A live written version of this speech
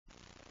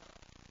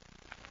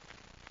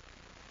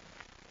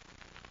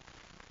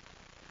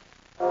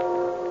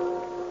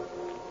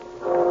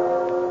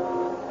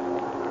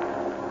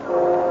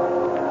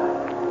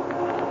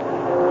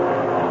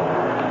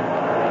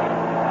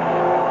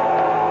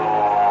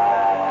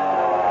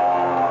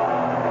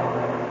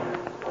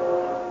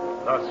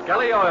The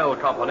Skelly Oil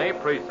Company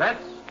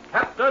presents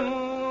Captain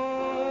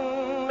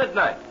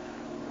Midnight.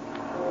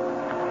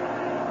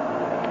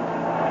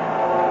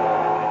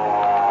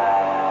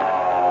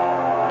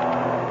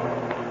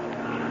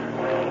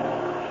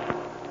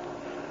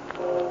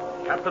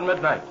 Captain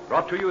Midnight,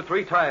 brought to you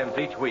 3 times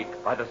each week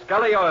by the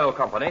Skelly Oil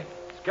Company,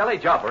 Skelly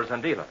Jobbers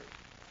and Dealers.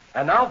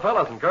 And now,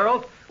 fellas and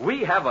girls,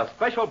 we have a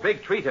special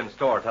big treat in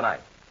store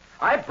tonight.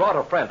 I've brought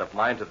a friend of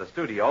mine to the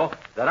studio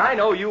that I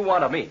know you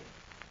want to meet.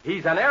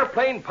 He's an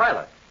airplane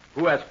pilot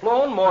who has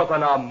flown more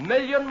than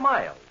 1,000,000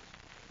 miles.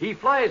 He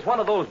flies one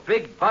of those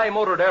big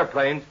bi-motored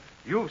airplanes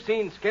you've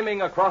seen skimming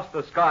across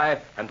the sky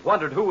and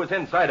wondered who was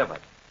inside of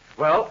it.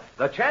 Well,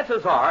 the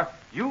chances are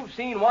you've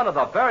seen one of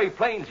the very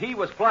planes he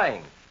was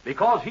flying,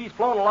 because he's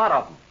flown a lot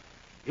of them.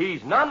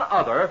 He's none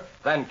other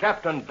than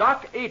Captain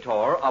Doc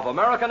Ator of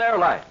American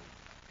Airlines.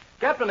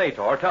 Captain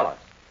Ator, tell us,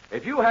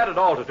 if you had it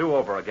all to do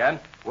over again,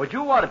 would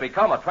you want to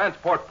become a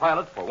transport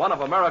pilot for one of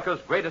America's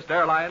greatest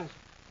airlines?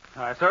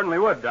 I certainly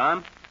would, Don,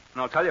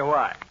 and I'll tell you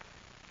why.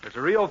 There's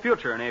a real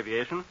future in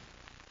aviation.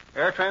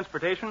 Air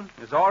transportation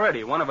is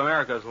already one of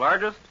America's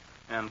largest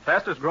and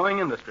fastest-growing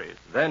industries.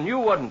 Then you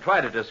wouldn't try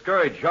to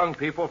discourage young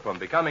people from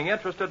becoming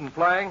interested in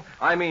flying?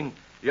 I mean,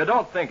 you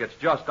don't think it's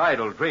just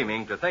idle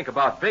dreaming to think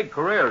about big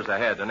careers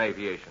ahead in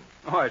aviation?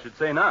 Oh, I should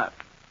say not.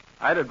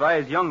 I'd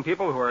advise young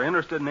people who are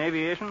interested in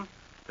aviation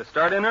to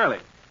start in early,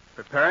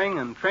 preparing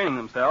and training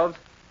themselves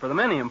for the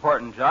many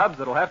important jobs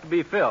that'll have to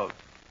be filled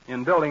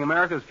in building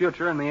America's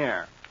future in the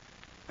air.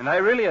 And I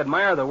really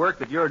admire the work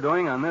that you're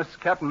doing on this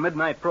Captain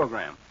Midnight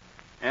program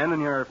and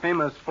in your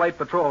famous Flight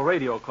Patrol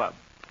Radio Club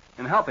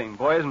in helping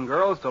boys and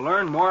girls to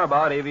learn more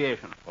about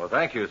aviation. Well,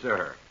 thank you,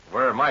 sir.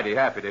 We're mighty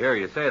happy to hear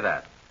you say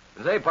that.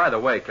 Say, by the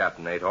way,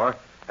 Captain Ator,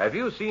 have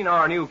you seen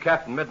our new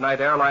Captain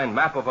Midnight Airline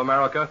Map of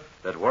America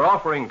that we're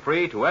offering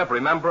free to every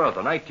member of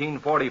the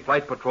 1940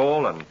 Flight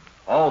Patrol and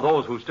all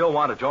those who still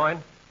want to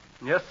join?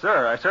 Yes,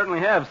 sir. I certainly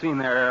have seen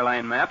their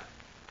airline map,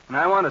 and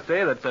I want to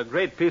say that it's a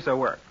great piece of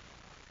work.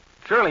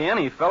 Surely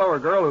any fellow or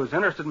girl who's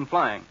interested in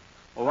flying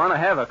will want to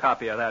have a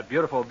copy of that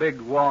beautiful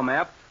big wall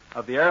map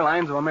of the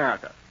airlines of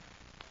America.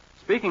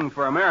 Speaking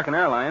for American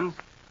Airlines,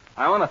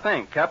 I want to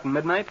thank Captain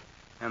Midnight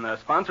and the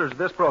sponsors of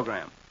this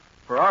program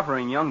for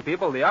offering young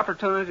people the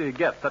opportunity to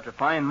get such a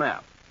fine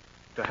map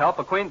to help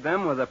acquaint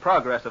them with the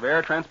progress of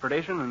air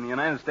transportation in the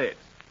United States.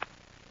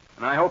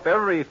 And I hope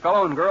every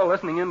fellow and girl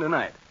listening in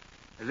tonight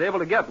is able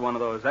to get one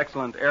of those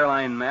excellent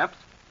airline maps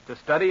to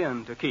study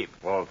and to keep.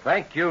 Well,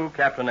 thank you,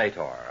 Captain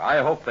Ator. I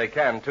hope they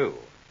can, too.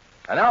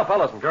 And now,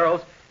 fellas and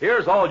girls,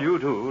 here's all you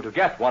do to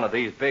get one of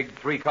these big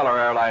 3-color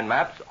airline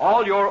maps,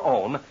 all your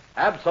own,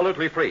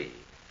 absolutely free.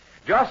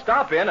 Just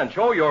stop in and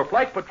show your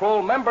Flight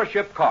Patrol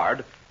membership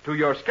card to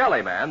your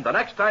Skelly man the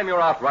next time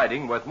you're out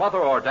riding with Mother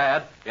or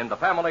Dad in the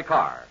family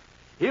car.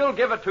 He'll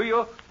give it to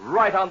you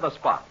right on the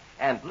spot.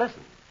 And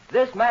listen,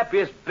 this map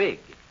is big.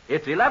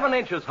 It's 11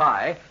 inches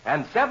high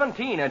and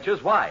 17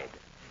 inches wide.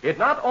 It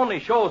not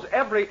only shows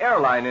every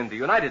airline in the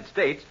United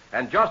States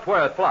and just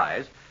where it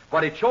flies,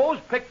 but it shows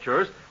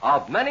pictures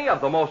of many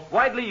of the most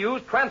widely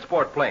used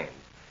transport planes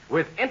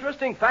with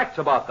interesting facts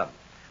about them.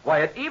 Why,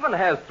 it even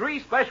has 3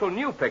 special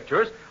new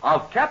pictures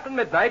of Captain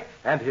Midnight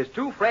and his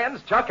 2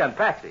 friends, Chuck and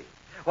Patsy.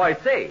 Why,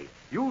 say,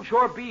 you'll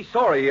sure be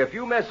sorry if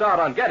you miss out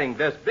on getting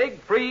this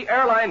big free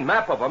airline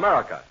map of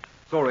America.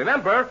 So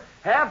remember,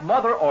 have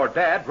Mother or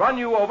Dad run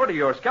you over to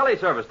your Skelly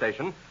service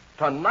station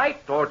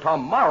tonight or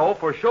tomorrow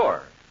for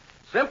sure.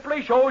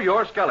 Simply show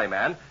your Skelly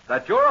man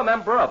that you're a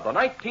member of the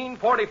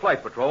 1940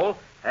 Flight Patrol,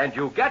 and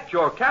you get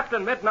your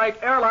Captain Midnight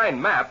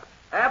airline map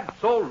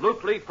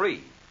absolutely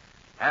free.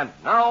 And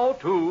now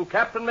to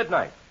Captain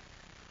Midnight.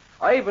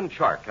 Ivan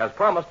Shark has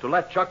promised to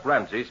let Chuck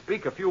Ramsey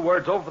speak a few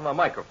words over the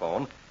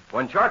microphone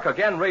when Shark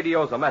again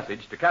radios a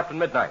message to Captain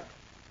Midnight.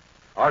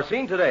 Our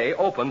scene today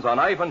opens on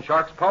Ivan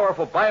Shark's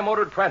powerful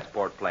bimotored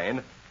transport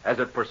plane as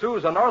it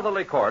pursues a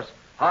northerly course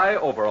high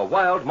over a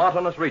wild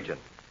mountainous region.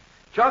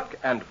 Chuck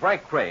and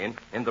Frank Crane,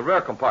 in the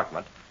rear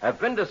compartment, have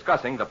been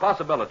discussing the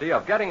possibility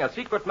of getting a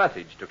secret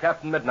message to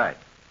Captain Midnight.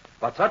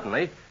 But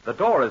suddenly, the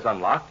door is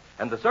unlocked,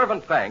 and the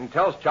servant Fang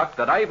tells Chuck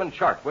that Ivan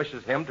Shark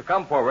wishes him to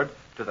come forward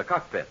to the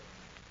cockpit.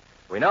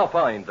 We now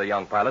find the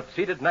young pilot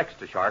seated next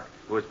to Shark,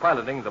 who is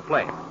piloting the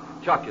plane.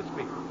 Chuck is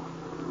speaking.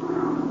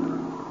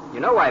 You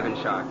know,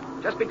 Ivan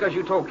Shark, just because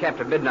you told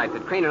Captain Midnight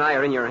that Crane and I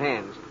are in your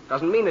hands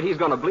doesn't mean that he's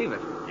going to believe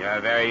it.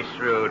 You're very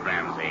shrewd,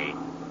 Ramsey.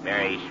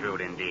 Very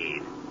shrewd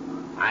indeed.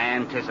 I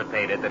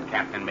anticipated that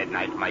Captain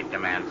Midnight might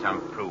demand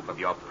some proof of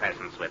your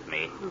presence with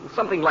me.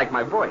 Something like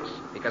my voice,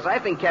 because I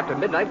think Captain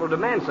Midnight will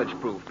demand such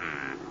proof.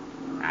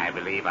 I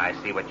believe I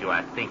see what you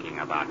are thinking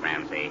about,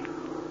 Ramsey.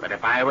 But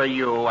if I were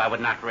you, I would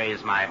not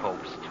raise my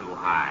hopes too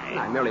high.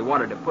 I merely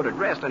wanted to put at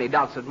rest any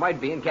doubts that might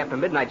be in Captain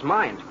Midnight's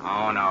mind.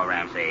 Oh, no,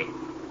 Ramsey.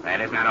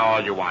 That is not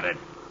all you wanted.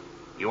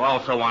 You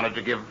also wanted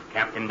to give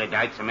Captain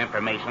Midnight some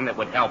information that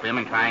would help him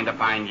in trying to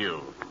find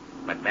you.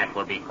 But that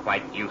will be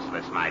quite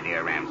useless, my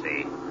dear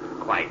Ramsey.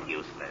 Quite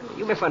useless.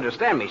 You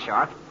misunderstand me,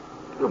 Shark.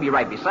 You'll be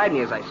right beside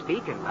me as I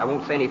speak, and I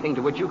won't say anything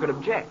to which you could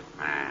object.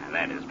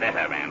 That is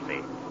better,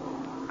 Ramsey.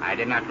 I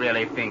did not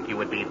really think you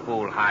would be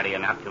foolhardy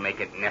enough to make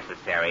it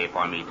necessary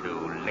for me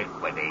to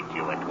liquidate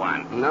you at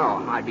once.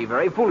 No, I'd be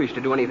very foolish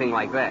to do anything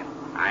like that.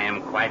 I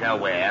am quite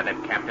aware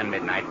that Captain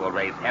Midnight will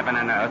raise heaven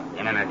and earth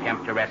in an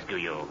attempt to rescue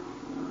you,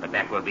 but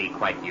that will be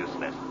quite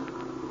useless.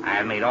 I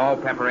have made all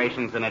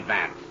preparations in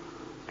advance,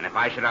 and if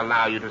I should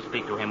allow you to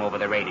speak to him over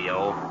the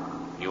radio,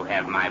 you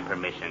have my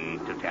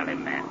permission to tell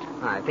him that.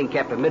 I think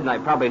Captain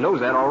Midnight probably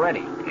knows that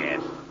already.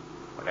 Yes.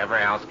 Whatever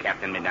else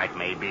Captain Midnight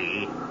may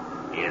be,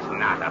 he is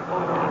not a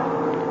fool.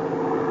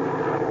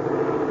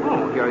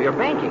 Oh, you're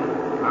banking.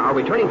 Are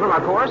we turning from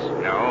our course?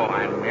 No,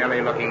 I'm merely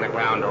looking the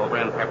ground over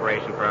in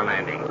preparation for a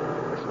landing.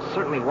 This is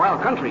certainly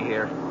wild country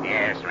here.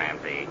 Yes,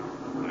 Ramsey.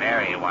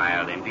 Very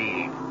wild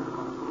indeed.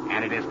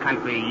 And it is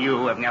country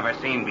you have never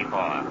seen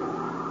before.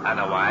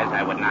 Otherwise,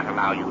 I would not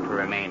allow you to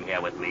remain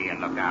here with me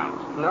and look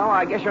out. No,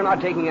 I guess you're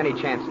not taking any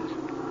chances.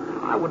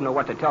 I wouldn't know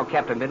what to tell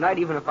Captain Midnight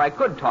even if I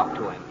could talk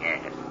to him.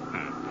 Yes.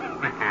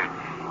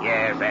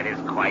 Yes, that is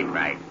quite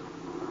right.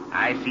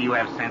 I see you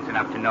have sense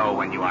enough to know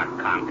when you are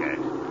conquered.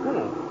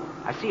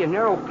 Oh, I see a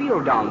narrow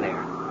field down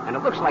there, and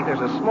it looks like there's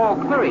a small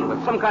clearing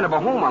with some kind of a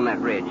home on that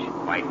ridge.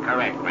 Quite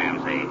correct,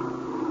 Ramsey.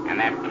 And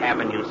that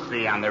cabin you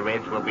see on the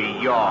ridge will be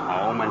your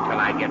home until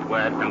I get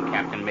word from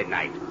Captain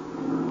Midnight.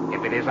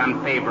 If it is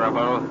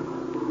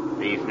unfavorable,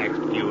 these next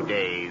few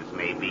days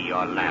may be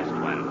your last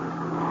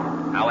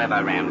one.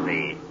 However,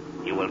 Ramsey,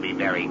 you will be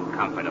very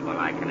comfortable,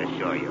 I can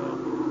assure you.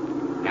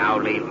 Now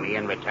leave me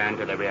and return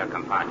to the rear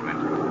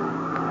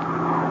compartment.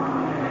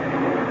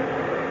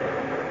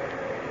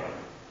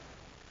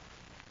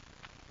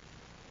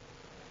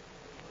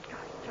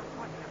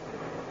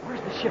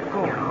 Ship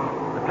going?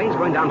 The plane's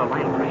going down the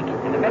line, Frank.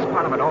 And the best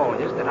part of it all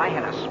is that I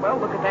had a swell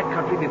look at that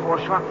country before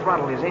Shark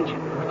throttled his engine.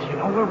 But do you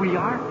know where we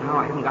are? No,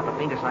 I haven't got the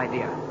faintest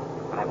idea.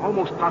 But I'm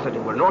almost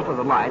positive we're north of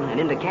the line and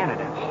into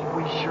Canada. Oh,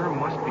 we sure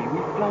must be.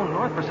 We've flown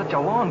north for such a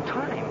long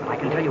time. But I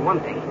can tell you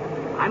one thing.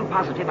 I'm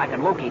positive I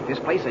can locate this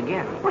place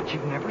again. But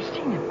you've never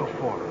seen it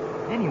before.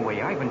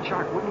 Anyway, Ivan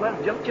Shark wouldn't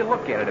let you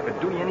look at it if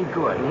it'd do you any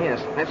good.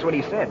 Yes, that's what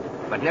he said.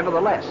 But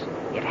nevertheless,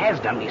 it has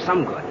done me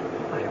some good.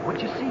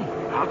 What'd you see?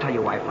 I'll tell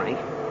you why, Frank.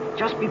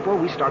 Just before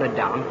we started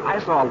down, I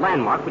saw a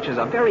landmark which is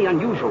a very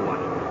unusual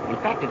one.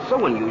 In fact, it's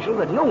so unusual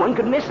that no one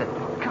could miss it.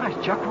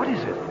 Gosh, Chuck, what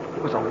is it?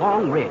 It was a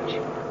long ridge.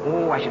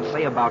 Oh, I should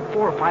say about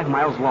 4 or 5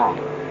 miles long.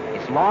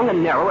 It's long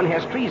and narrow and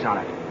has trees on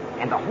it.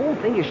 And the whole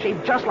thing is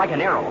shaped just like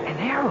an arrow. An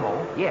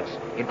arrow? Yes.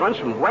 It runs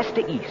from west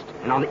to east.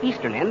 And on the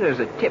eastern end,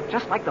 there's a tip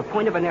just like the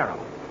point of an arrow.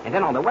 And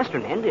then on the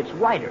western end, it's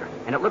wider.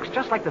 And it looks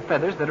just like the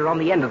feathers that are on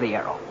the end of the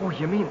arrow. Oh,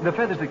 you mean the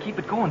feathers that keep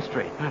it going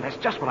straight? That's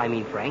just what I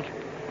mean, Frank.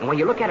 And when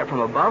you look at it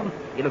from above,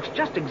 it looks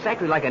just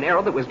exactly like an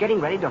arrow that was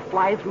getting ready to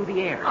fly through the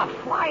air. A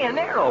flying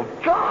arrow?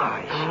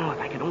 Gosh! Oh,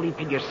 if I could only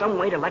figure some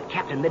way to let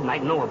Captain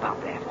Midnight know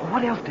about that.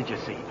 What else did you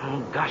see?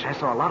 Oh, gosh, I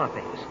saw a lot of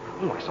things.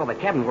 Oh, I saw the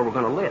cabin where we're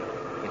going to live.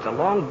 It's a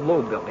long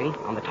low building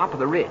on the top of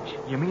the ridge.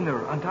 You mean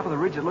on top of the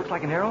ridge it looks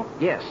like an arrow?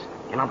 Yes.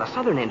 And on the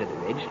southern end of the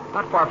ridge,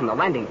 not far from the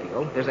landing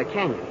field, there's a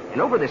canyon.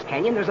 And over this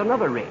canyon, there's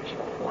another ridge.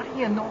 What do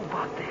you know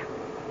about that?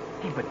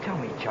 Hey, but tell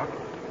me, Chuck,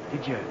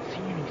 did you see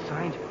any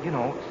signs,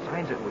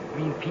 signs that would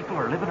mean people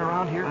are living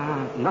around here?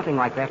 Nothing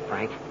like that,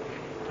 Frank.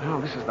 Oh,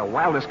 this is the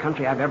wildest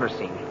country I've ever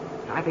seen.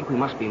 I think we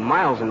must be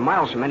miles and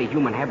miles from any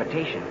human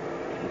habitation.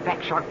 In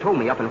fact, Shark told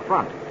me up in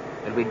front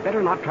that we'd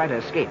better not try to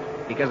escape,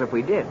 because if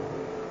we did,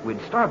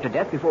 we'd starve to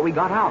death before we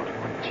got out.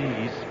 Oh,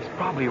 geez, he's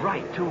probably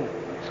right, too.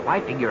 So I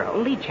figure our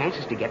only chance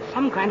is to get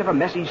some kind of a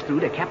message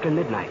through to Captain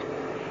Midnight.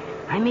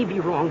 I may be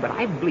wrong, but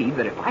I believe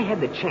that if I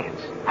had the chance,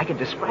 I could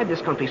describe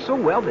this country so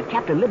well that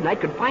Captain Midnight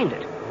could find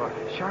it. Well,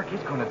 Shark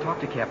is going to talk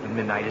to Captain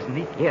Midnight, isn't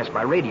he? Yes,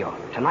 by radio.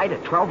 Tonight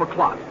at 12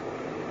 o'clock.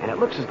 And it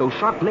looks as though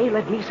Shark may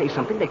let me say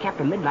something to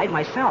Captain Midnight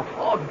myself.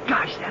 Oh,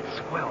 gosh, that's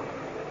swell.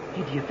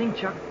 Hey, do you think,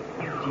 Chuck,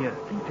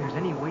 there's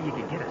any way you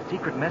could get a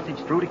secret message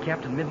through to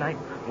Captain Midnight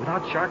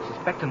without Shark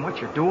suspecting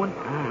what you're doing?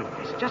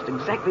 It's just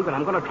exactly what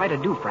I'm going to try to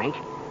do, Frank.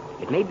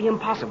 It may be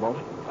impossible,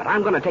 but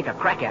I'm going to take a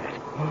crack at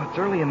it. Well, it's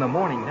early in the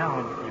morning now,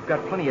 and you've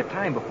got plenty of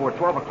time before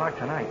 12 o'clock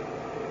tonight.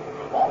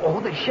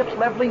 Oh, the ship's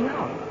leveling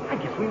out. I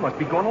guess we must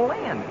be going to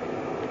land.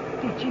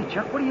 Hey, gee,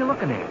 Chuck, what are you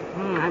looking at?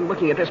 I'm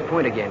looking at this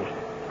point again.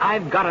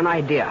 I've got an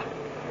idea,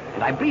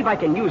 and I believe I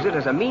can use it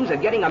as a means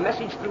of getting a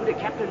message through to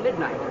Captain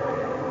Midnight.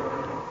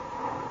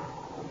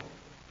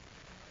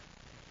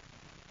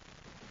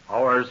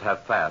 Hours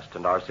have passed,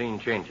 and our scene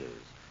changes.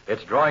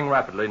 It's drawing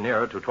rapidly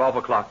nearer to 12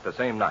 o'clock the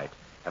same night,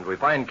 and we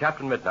find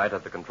Captain Midnight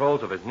at the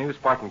controls of his new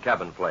Spartan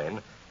cabin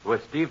plane,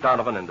 with Steve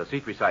Donovan in the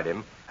seat beside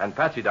him and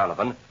Patsy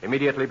Donovan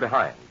immediately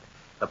behind.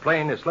 The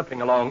plane is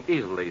slipping along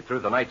easily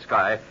through the night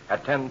sky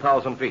at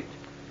 10,000 feet.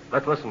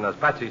 Let's listen as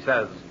Patsy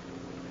says...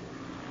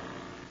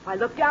 Why,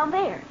 look down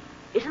there.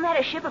 Isn't that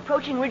a ship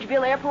approaching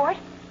Ridgeville Airport?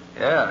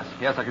 Yes,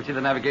 I can see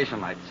the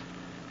navigation lights.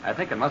 I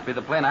think it must be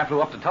the plane I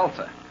flew up to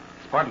Tulsa.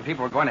 Spartan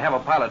people are going to have a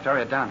pilot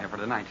area down here for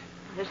tonight.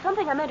 There's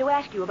something I meant to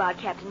ask you about,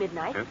 Captain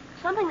Midnight. Yes?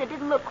 Something that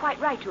didn't look quite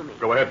right to me.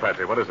 Go ahead,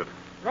 Patsy. What is it?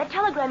 That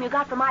telegram you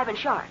got from Ivan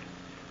Shark.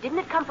 Didn't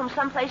it come from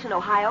someplace in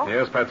Ohio?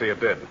 Yes, Patsy, it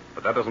did.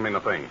 But that doesn't mean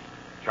a thing.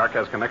 Shark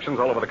has connections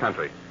all over the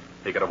country.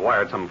 He could have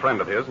wired some friend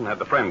of his and had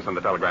the friend send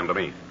the telegram to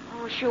me.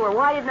 Oh, sure.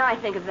 Why didn't I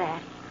think of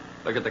that?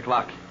 Look at the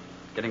clock.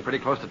 It's getting pretty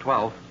close to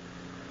 12.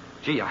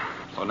 Gee, I'm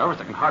so nervous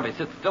I can hardly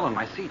sit still in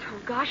my seat.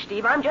 Oh, gosh,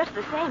 Steve, I'm just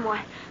the same.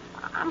 Why,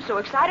 I'm so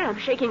excited I'm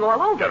shaking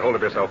all over. Get hold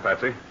of yourself,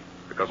 Patsy.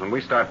 Because when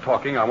we start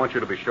talking, I want you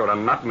to be sure to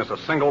not miss a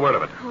single word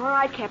of it. All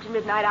right, Captain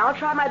Midnight. I'll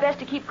try my best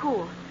to keep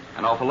cool.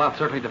 An awful lot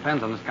certainly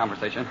depends on this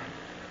conversation.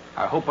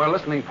 I hope our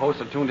listening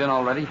posts are tuned in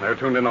already. They're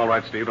tuned in all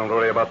right, Steve. Don't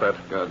worry about that.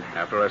 Good.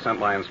 After I sent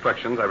my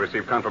instructions, I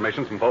received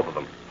confirmations from both of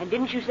them. And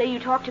didn't you say you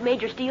talked to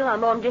Major Steele on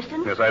long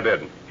distance? Yes, I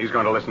did. He's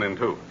going to listen in,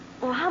 too.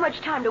 Well, how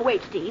much time to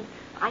wait, Steve?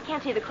 I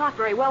can't see the clock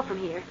very well from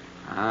here.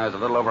 There's a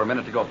little over a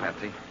minute to go,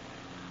 Patsy.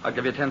 I'll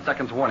give you 10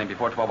 seconds warning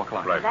before 12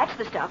 o'clock. Right. That's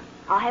the stuff.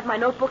 I'll have my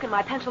notebook and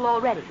my pencil all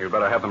ready. You'd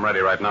better have them ready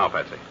right now,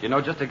 Patsy. You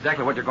know just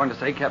exactly what you're going to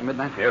say, Captain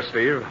Midnight? Yes,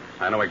 Steve.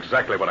 I know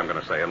exactly what I'm going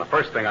to say, and the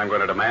first thing I'm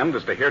going to demand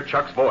is to hear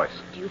Chuck's voice.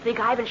 Do you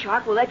think Ivan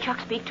Shark will let Chuck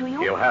speak to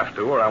you? He'll have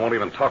to, or I won't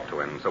even talk to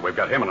him, so we've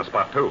got him in a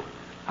spot, too.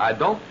 I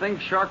don't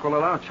think Shark will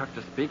allow Chuck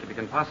to speak if he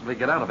can possibly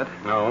get out of it.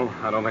 No,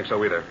 I don't think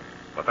so either.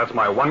 But that's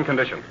my one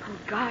condition. Oh,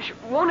 gosh,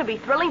 won't it be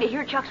thrilling to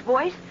hear Chuck's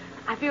voice?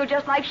 I feel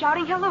just like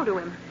shouting hello to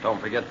him. Don't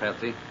forget,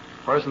 Patsy.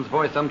 A person's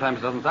voice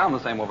sometimes doesn't sound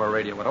the same over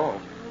radio at all.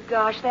 Oh,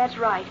 gosh, that's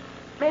right.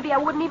 Maybe I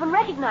wouldn't even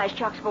recognize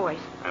Chuck's voice.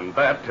 And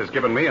that has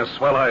given me a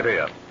swell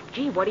idea.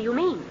 Gee, what do you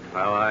mean?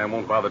 Well, I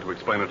won't bother to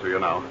explain it to you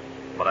now.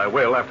 But I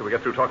will after we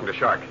get through talking to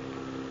Shark.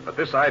 But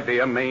this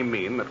idea may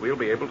mean that we'll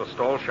be able to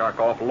stall Shark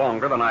off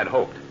longer than I'd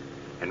hoped.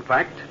 In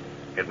fact,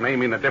 it may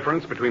mean the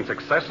difference between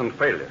success and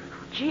failure.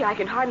 Gee, I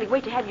can hardly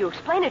wait to have you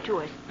explain it to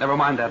us. Never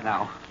mind that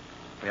now.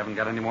 We haven't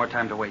got any more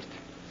time to waste.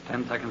 It's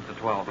 10 seconds to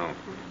 12. Oh.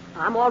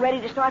 I'm all ready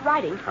to start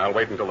writing. I'll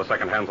wait until the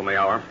second hand's on the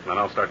hour, then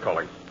I'll start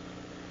calling.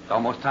 It's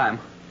almost time.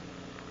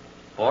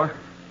 4,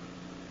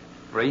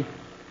 3,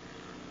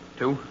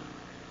 2,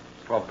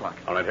 12 o'clock.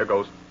 All right, here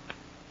goes.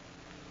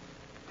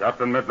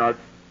 Captain Midnight,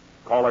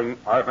 calling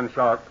Ivan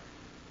Shark.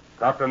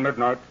 Captain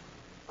Midnight,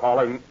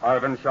 calling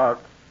Ivan Shark.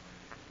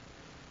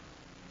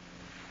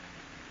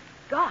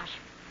 Gosh,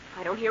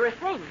 I don't hear a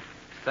thing.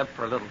 Except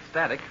for a little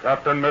static.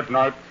 Captain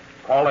Midnight,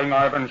 calling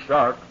Ivan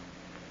Shark.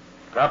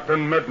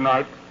 Captain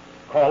Midnight,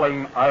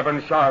 calling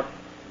Ivan Shark.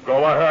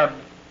 Go ahead.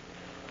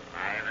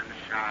 Ivan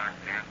Shark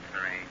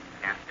answering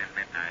Captain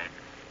Midnight.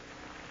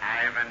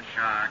 Ivan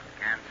Shark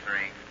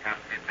answering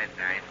Captain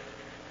Midnight.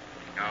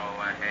 Go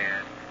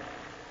ahead.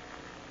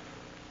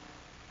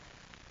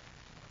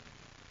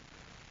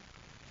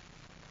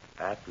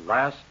 At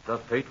last, the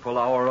fateful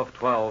hour of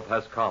 12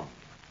 has come,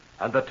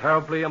 and the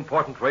terribly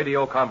important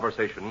radio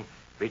conversation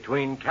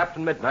between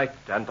Captain Midnight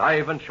and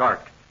Ivan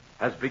Shark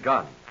has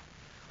begun.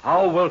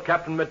 How will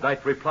Captain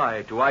Midnight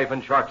reply to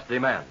Ivan Shark's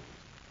demands?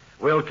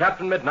 Will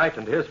Captain Midnight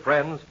and his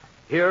friends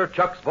hear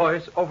Chuck's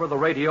voice over the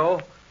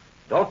radio?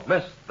 Don't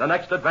miss the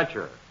next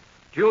adventure.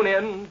 Tune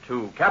in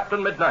to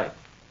Captain Midnight.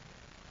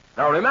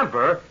 Now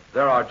remember,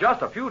 there are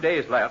just a few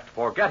days left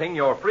for getting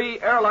your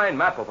free airline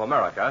map of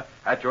America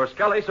at your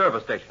Skelly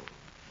service station.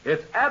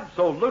 It's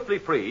absolutely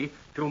free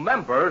to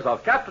members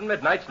of Captain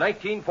Midnight's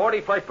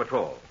 1940 Flight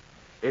Patrol.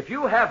 If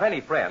you have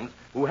any friends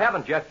who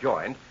haven't yet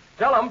joined,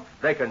 tell them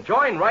they can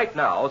join right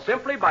now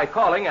simply by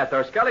calling at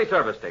their Skelly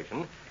service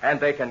station, and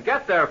they can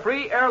get their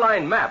free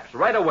airline maps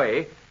right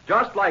away,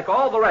 just like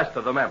all the rest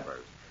of the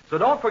members. So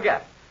don't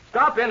forget,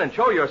 stop in and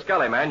show your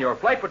Skelly man your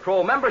Flight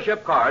Patrol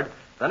membership card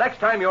the next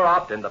time you're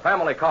out in the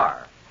family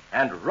car.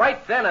 And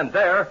right then and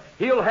there,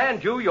 he'll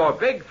hand you your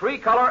big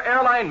 3-color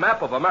airline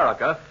map of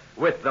America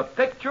with the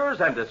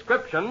pictures and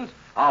descriptions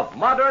of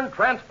modern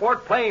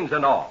transport planes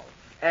and all.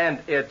 And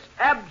it's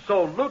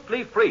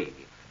absolutely free.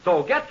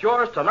 So get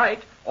yours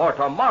tonight or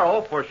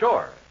tomorrow for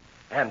sure.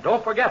 And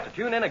don't forget to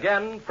tune in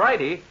again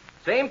Friday,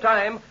 same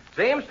time,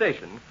 same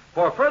station,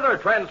 for further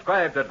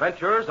transcribed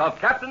adventures of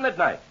Captain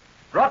Midnight,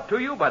 brought to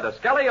you by the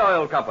Skelly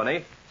Oil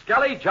Company,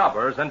 Skelly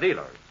Jobbers and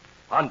Dealers.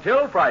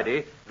 Until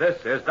Friday,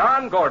 this is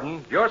Don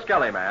Gordon, your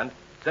Skelly man,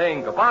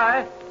 saying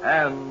goodbye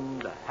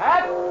and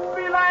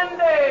happy land!